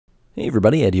Hey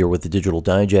everybody, Ed here with the Digital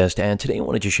Digest, and today I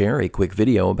wanted to share a quick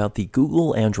video about the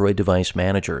Google Android Device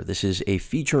Manager. This is a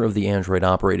feature of the Android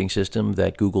operating system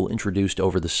that Google introduced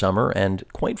over the summer and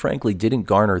quite frankly didn't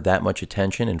garner that much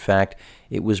attention. In fact,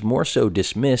 it was more so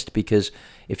dismissed because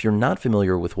if you're not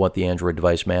familiar with what the Android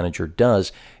Device Manager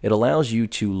does, it allows you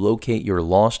to locate your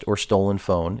lost or stolen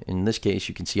phone. In this case,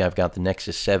 you can see I've got the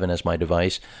Nexus 7 as my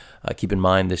device. Keep in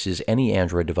mind, this is any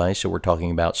Android device, so we're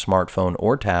talking about smartphone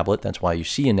or tablet. That's why you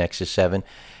see a Nexus 7.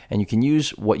 And you can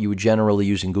use what you would generally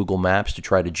use in Google Maps to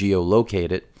try to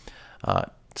geolocate it.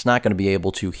 It's not going to be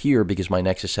able to here because my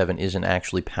Nexus 7 isn't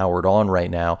actually powered on right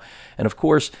now. And of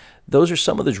course, those are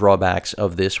some of the drawbacks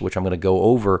of this, which I'm going to go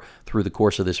over through the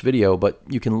course of this video. But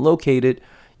you can locate it,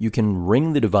 you can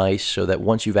ring the device so that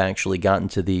once you've actually gotten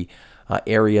to the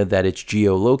area that it's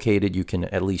geolocated, you can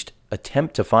at least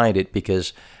attempt to find it,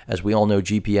 because as we all know,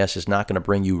 GPS is not going to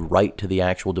bring you right to the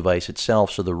actual device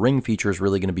itself. So the ring feature is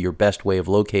really going to be your best way of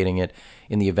locating it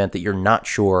in the event that you're not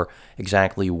sure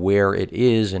exactly where it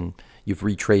is and you've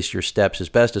retraced your steps as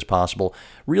best as possible.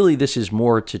 Really, this is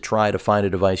more to try to find a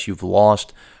device you've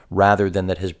lost rather than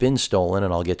that has been stolen,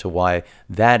 and I'll get to why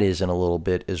that is in a little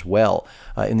bit as well.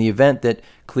 In the event that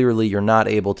clearly you're not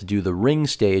able to do the ring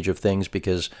stage of things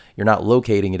because you're not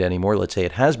locating it anymore, let's say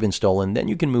it has been stolen, then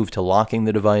you can move to locking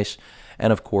the device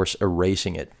and, of course,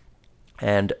 erasing it.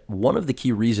 And one of the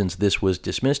key reasons this was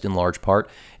dismissed in large part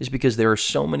is because there are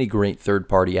so many great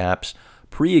third-party apps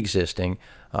pre-existing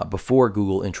before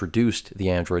Google introduced the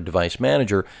Android Device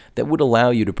Manager that would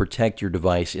allow you to protect your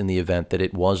device in the event that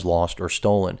it was lost or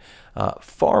stolen,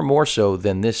 far more so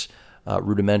than this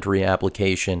rudimentary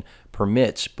application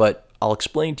permits. But I'll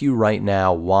explain to you right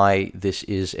now why this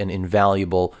is an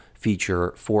invaluable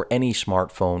feature for any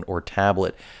smartphone or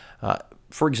tablet.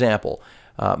 For example,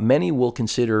 many will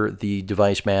consider the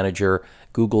Device Manager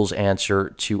Google's answer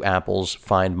to Apple's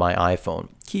Find My iPhone.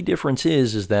 Key difference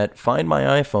is that Find My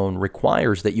iPhone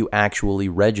requires that you actually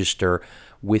register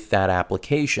with that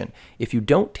application. If you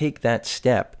don't take that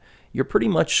step, you're pretty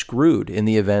much screwed in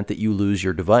the event that you lose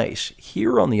your device.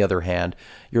 Here, on the other hand,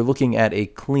 you're looking at a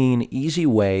clean, easy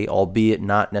way, albeit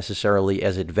not necessarily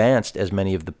as advanced as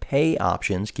many of the pay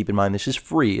options. Keep in mind, this is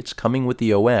free. It's coming with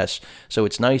the OS. So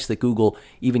it's nice that Google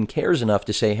even cares enough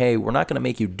to say, hey, we're not going to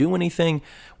make you do anything.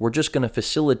 We're just going to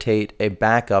facilitate a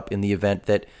backup in the event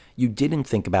that you didn't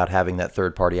think about having that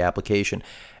third-party application.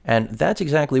 And that's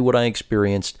exactly what I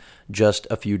experienced just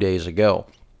a few days ago.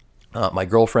 My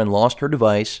girlfriend lost her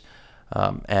device.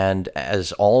 And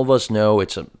as all of us know,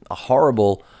 it's a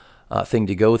horrible thing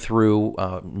to go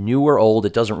through. New or old,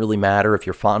 it doesn't really matter. If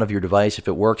you're fond of your device, if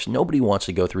it works, nobody wants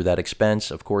to go through that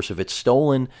expense. Of course, if it's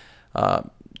stolen,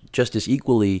 just as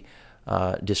equally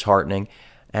disheartening.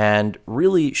 And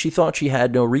really, she thought she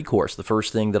had no recourse. The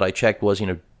first thing that I checked was,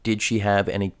 did she have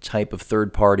any type of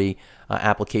third-party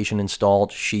application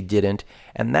installed? She didn't.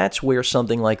 And that's where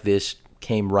something like this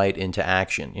came right into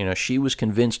action. She was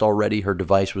convinced already her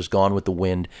device was gone with the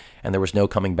wind and there was no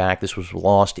coming back. This was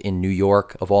lost in New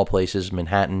York, of all places,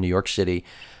 Manhattan, New York City,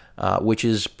 which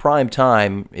is prime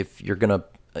time if you're going to,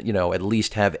 at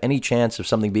least have any chance of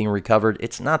something being recovered.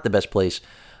 It's not the best place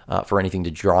for anything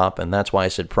to drop, and that's why I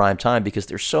said prime time, because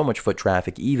there's so much foot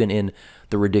traffic, even in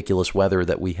the ridiculous weather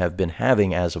that we have been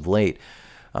having as of late.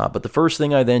 But the first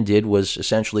thing I then did was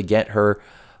essentially get her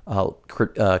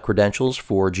credentials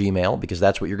for Gmail, because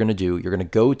that's what you're going to do. You're going to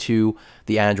go to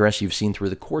the address you've seen through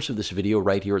the course of this video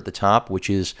right here at the top, which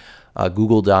is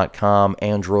google.com,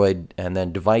 Android, and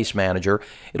then Device Manager.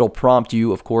 It'll prompt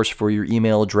you, of course, for your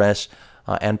email address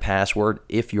and password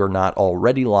if you're not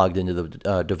already logged into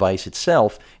the device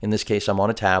itself. In this case, I'm on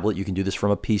a tablet. You can do this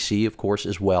from a PC, of course,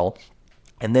 as well.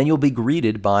 And then you'll be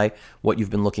greeted by what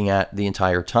you've been looking at the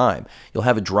entire time. You'll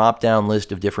have a drop-down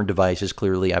list of different devices.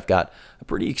 Clearly, I've got a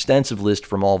pretty extensive list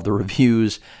from all of the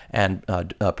reviews and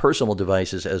personal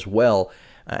devices as well.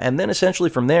 And then essentially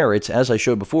from there, it's as I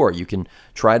showed before. You can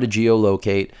try to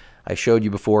geolocate. I showed you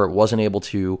before it wasn't able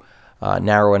to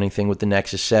narrow anything with the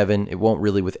Nexus 7. It won't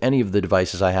really with any of the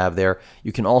devices I have there.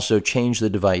 You can also change the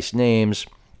device names.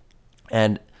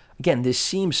 And again, this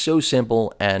seems so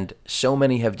simple, and so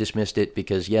many have dismissed it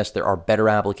because, yes, there are better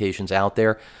applications out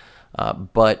there.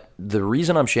 But the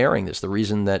reason I'm sharing this, the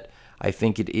reason that I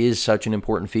think it is such an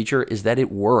important feature, is that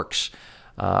it works.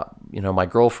 My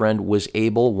girlfriend was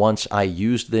able, once I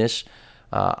used this,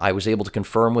 I was able to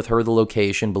confirm with her the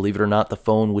location. Believe it or not, the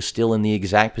phone was still in the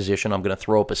exact position. I'm going to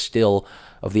throw up a still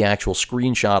of the actual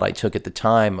screenshot I took at the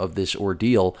time of this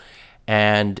ordeal.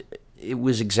 And it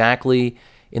was exactly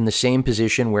in the same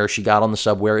position where she got on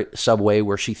the subway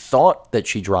where she thought that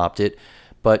she dropped it,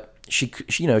 but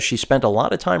she spent a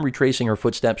lot of time retracing her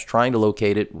footsteps, trying to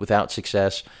locate it without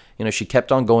success. She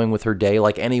kept on going with her day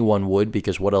like anyone would,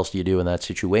 because what else do you do in that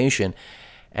situation?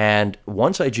 And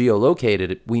once I geolocated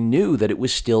it, we knew that it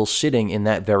was still sitting in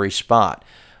that very spot,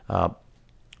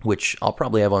 which I'll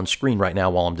probably have on screen right now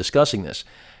while I'm discussing this.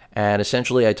 And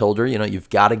essentially I told her, you've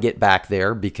got to get back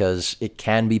there because it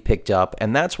can be picked up.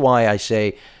 And that's why I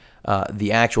say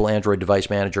the actual Android device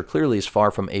manager clearly is far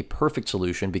from a perfect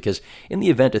solution, because in the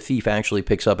event a thief actually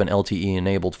picks up an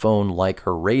LTE-enabled phone like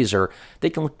her Razr, they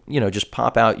can, just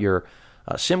pop out your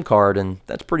SIM card, and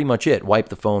that's pretty much it. Wipe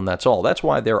the phone, that's all. That's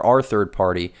why there are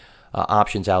third-party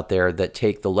options out there that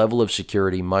take the level of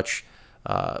security much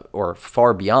or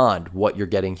far beyond what you're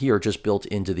getting here, just built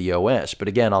into the OS. But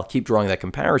again, I'll keep drawing that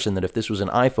comparison that if this was an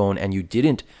iPhone and you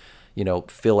didn't,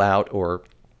 fill out or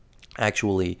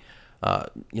actually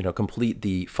complete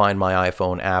the Find My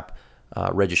iPhone app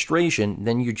registration,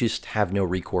 then you just have no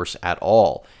recourse at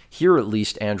all. Here, at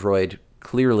least, Android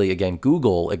clearly, again,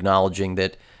 Google acknowledging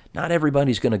that not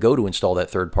everybody's going to go to install that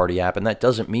third-party app, and that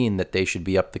doesn't mean that they should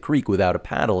be up the creek without a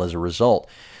paddle as a result.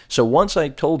 So once I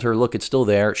told her, look, it's still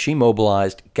there, she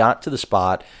mobilized, got to the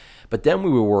spot, but then we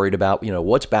were worried about,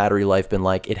 what's battery life been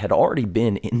like? It had already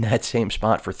been in that same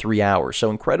spot for 3 hours. So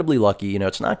incredibly lucky.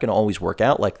 It's not going to always work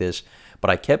out like this, but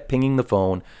I kept pinging the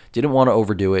phone, didn't want to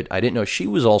overdo it. I didn't know she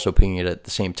was also pinging it at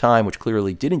the same time, which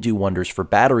clearly didn't do wonders for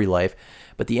battery life.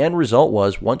 But the end result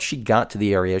was, once she got to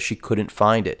the area, she couldn't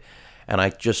find it. And I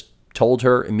just told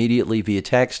her immediately via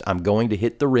text, I'm going to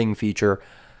hit the ring feature.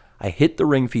 I hit the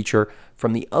ring feature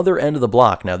from the other end of the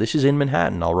block. Now, this is in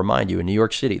Manhattan, I'll remind you, in New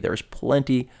York City. There's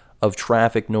plenty of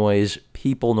traffic noise,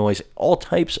 people noise, all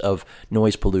types of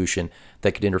noise pollution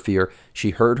that could interfere.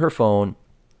 She heard her phone,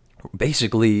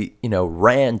 basically,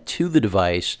 ran to the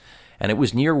device, and it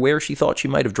was near where she thought she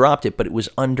might have dropped it, but it was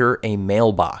under a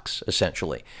mailbox,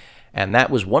 essentially. And that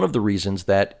was one of the reasons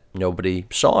that nobody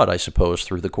saw it, I suppose,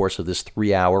 through the course of this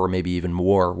 3-hour or maybe even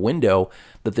more window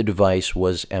that the device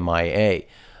was MIA.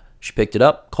 She picked it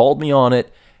up, called me on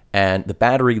it, and the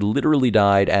battery literally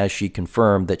died as she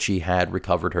confirmed that she had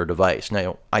recovered her device.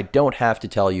 Now, I don't have to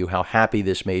tell you how happy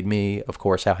this made me, of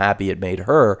course, how happy it made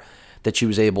her that she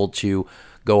was able to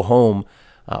go home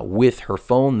with her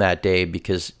phone that day,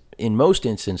 because in most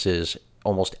instances,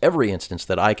 almost every instance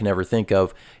that I can ever think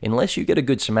of, unless you get a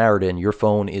good Samaritan, your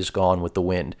phone is gone with the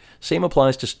wind. Same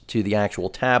applies to the actual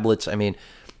tablets. I mean,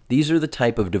 these are the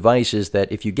type of devices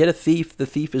that if you get a thief, the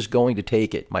thief is going to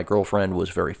take it. My girlfriend was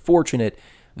very fortunate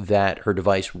that her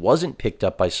device wasn't picked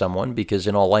up by someone, because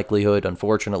in all likelihood,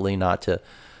 unfortunately, not to,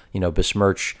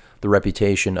 besmirch the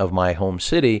reputation of my home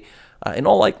city, in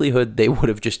all likelihood, they would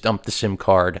have just dumped the SIM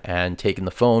card and taken the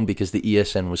phone because the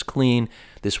ESN was clean.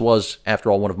 This was,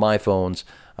 after all, one of my phones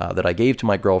that I gave to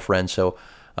my girlfriend, so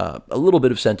a little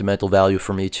bit of sentimental value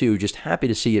for me too. Just happy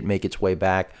to see it make its way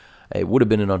back. It would have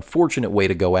been an unfortunate way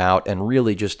to go out, and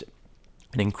really just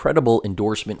an incredible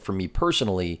endorsement for me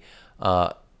personally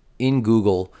in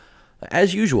Google.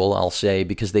 As usual, I'll say,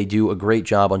 because they do a great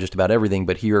job on just about everything,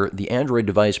 but here, the Android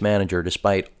device manager,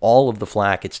 despite all of the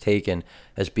flack it's taken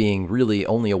as being really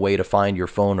only a way to find your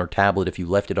phone or tablet if you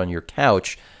left it on your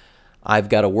couch, I've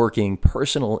got a working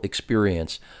personal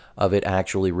experience of it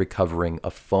actually recovering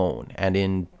a phone, and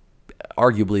in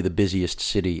arguably the busiest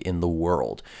city in the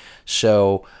world.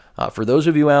 So, for those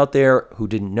of you out there who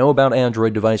didn't know about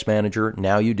Android device manager,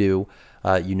 now you do.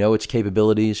 You know its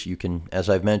capabilities. You can, as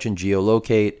I've mentioned,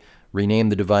 geolocate, rename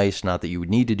the device. Not that you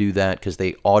would need to do that, because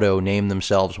they auto-name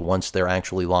themselves once they're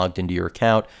actually logged into your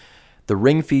account. The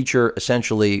ring feature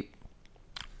essentially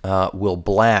will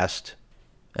blast,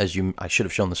 I should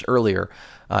have shown this earlier,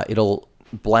 it'll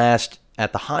blast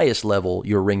at the highest level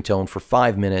your ringtone for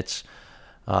 5 minutes,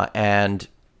 and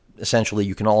essentially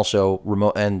you can also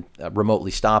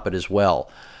remotely stop it as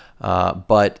well.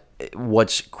 But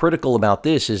what's critical about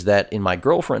this is that in my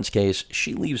girlfriend's case,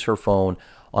 she leaves her phone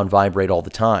on vibrate all the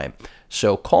time.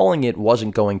 So calling it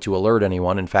wasn't going to alert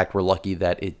anyone. In fact, we're lucky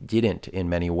that it didn't in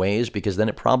many ways, because then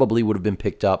it probably would have been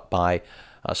picked up by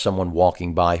someone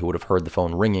walking by who would have heard the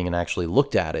phone ringing and actually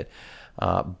looked at it.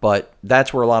 But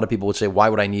that's where a lot of people would say, why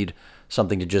would I need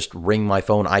something to just ring my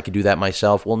phone? I could do that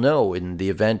myself. Well, no, in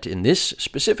this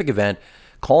specific event,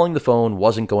 calling the phone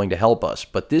wasn't going to help us.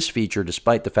 But this feature,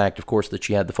 despite the fact, of course, that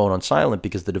she had the phone on silent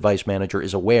because the device manager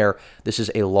is aware this is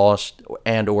a lost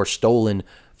and or stolen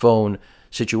phone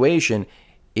situation,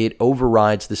 it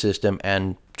overrides the system.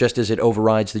 And just as it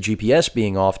overrides the GPS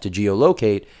being off to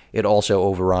geolocate, it also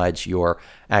overrides your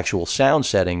actual sound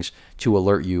settings to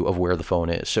alert you of where the phone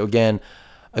is. So again,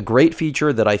 a great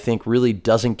feature that I think really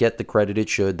doesn't get the credit it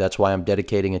should. That's why I'm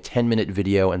dedicating a 10-minute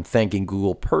video and thanking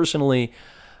Google personally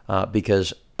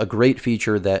because a great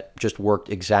feature that just worked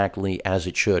exactly as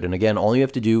it should. And again, all you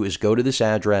have to do is go to this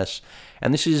address,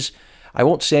 and this is, I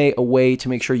won't say a way to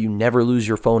make sure you never lose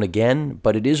your phone again,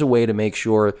 but it is a way to make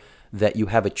sure that you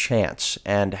have a chance.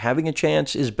 And having a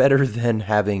chance is better than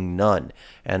having none.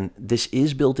 And this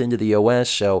is built into the OS,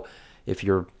 so if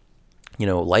you're,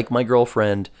 like my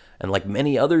girlfriend and like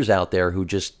many others out there who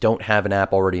just don't have an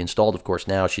app already installed, of course,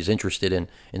 now she's interested in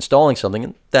installing something,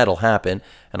 and that'll happen.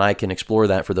 And I can explore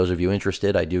that for those of you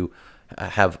interested. I do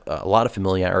have a lot of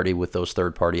familiarity with those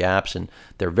third-party apps, and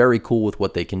they're very cool with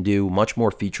what they can do, much more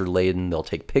feature-laden. They'll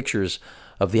take pictures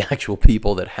of the actual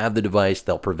people that have the device.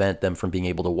 They'll prevent them from being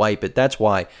able to wipe it. That's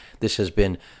why this has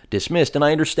been dismissed, and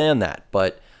I understand that.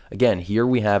 But again, here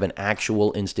we have an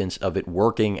actual instance of it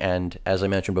working, and as I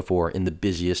mentioned before, in the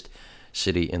busiest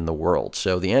city in the world.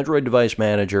 So the Android Device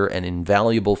Manager, an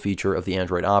invaluable feature of the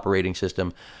Android operating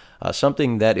system,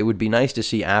 something that it would be nice to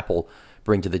see Apple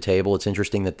bring to the table. It's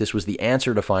interesting that this was the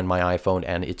answer to Find My iPhone,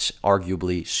 and it's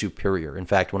arguably superior. In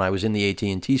fact, when I was in the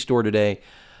AT&T store today,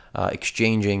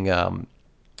 exchanging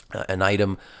an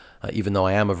item, even though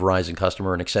I am a Verizon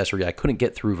customer, an accessory, I couldn't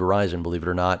get through Verizon, believe it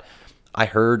or not. I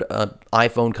heard an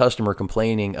iPhone customer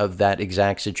complaining of that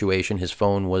exact situation. His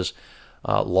phone was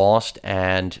lost,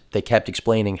 and they kept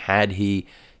explaining, had he,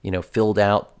 filled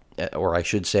out, or I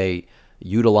should say,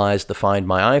 utilized the Find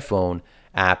My iPhone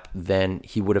app, then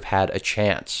he would have had a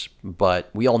chance. But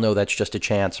we all know that's just a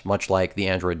chance, much like the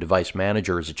Android Device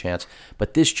Manager is a chance.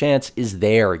 But this chance is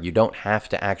there. You don't have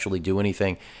to actually do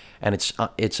anything. And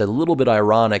it's a little bit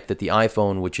ironic that the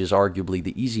iPhone, which is arguably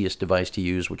the easiest device to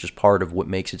use, which is part of what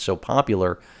makes it so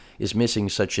popular, is missing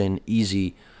such an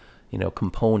easy,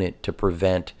 component to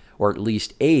prevent or at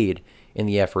least aid in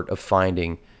the effort of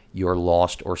finding your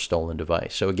lost or stolen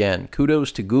device. So again,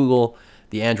 kudos to Google.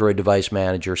 The Android Device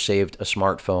Manager saved a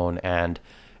smartphone and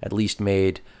at least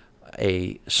made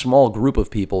a small group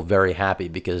of people very happy,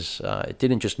 because it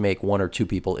didn't just make one or two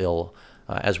people ill.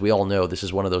 As we all know, this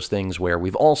is one of those things where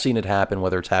we've all seen it happen,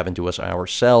 whether it's happened to us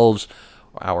ourselves,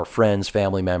 our friends,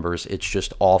 family members. It's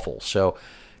just awful. So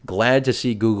glad to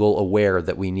see Google aware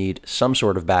that we need some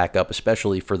sort of backup,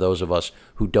 especially for those of us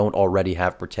who don't already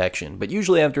have protection. But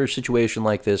usually after a situation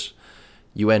like this,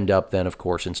 you end up then, of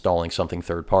course, installing something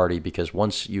third-party, because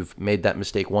once you've made that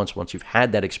mistake once you've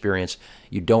had that experience,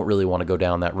 you don't really want to go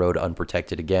down that road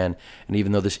unprotected again. And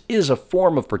even though this is a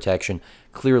form of protection,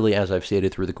 clearly, as I've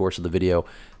stated through the course of the video,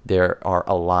 there are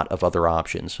a lot of other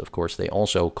options. Of course, they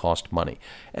also cost money.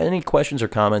 Any questions or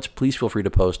comments, please feel free to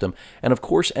post them. And of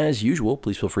course, as usual,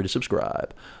 please feel free to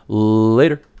subscribe.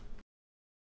 Later.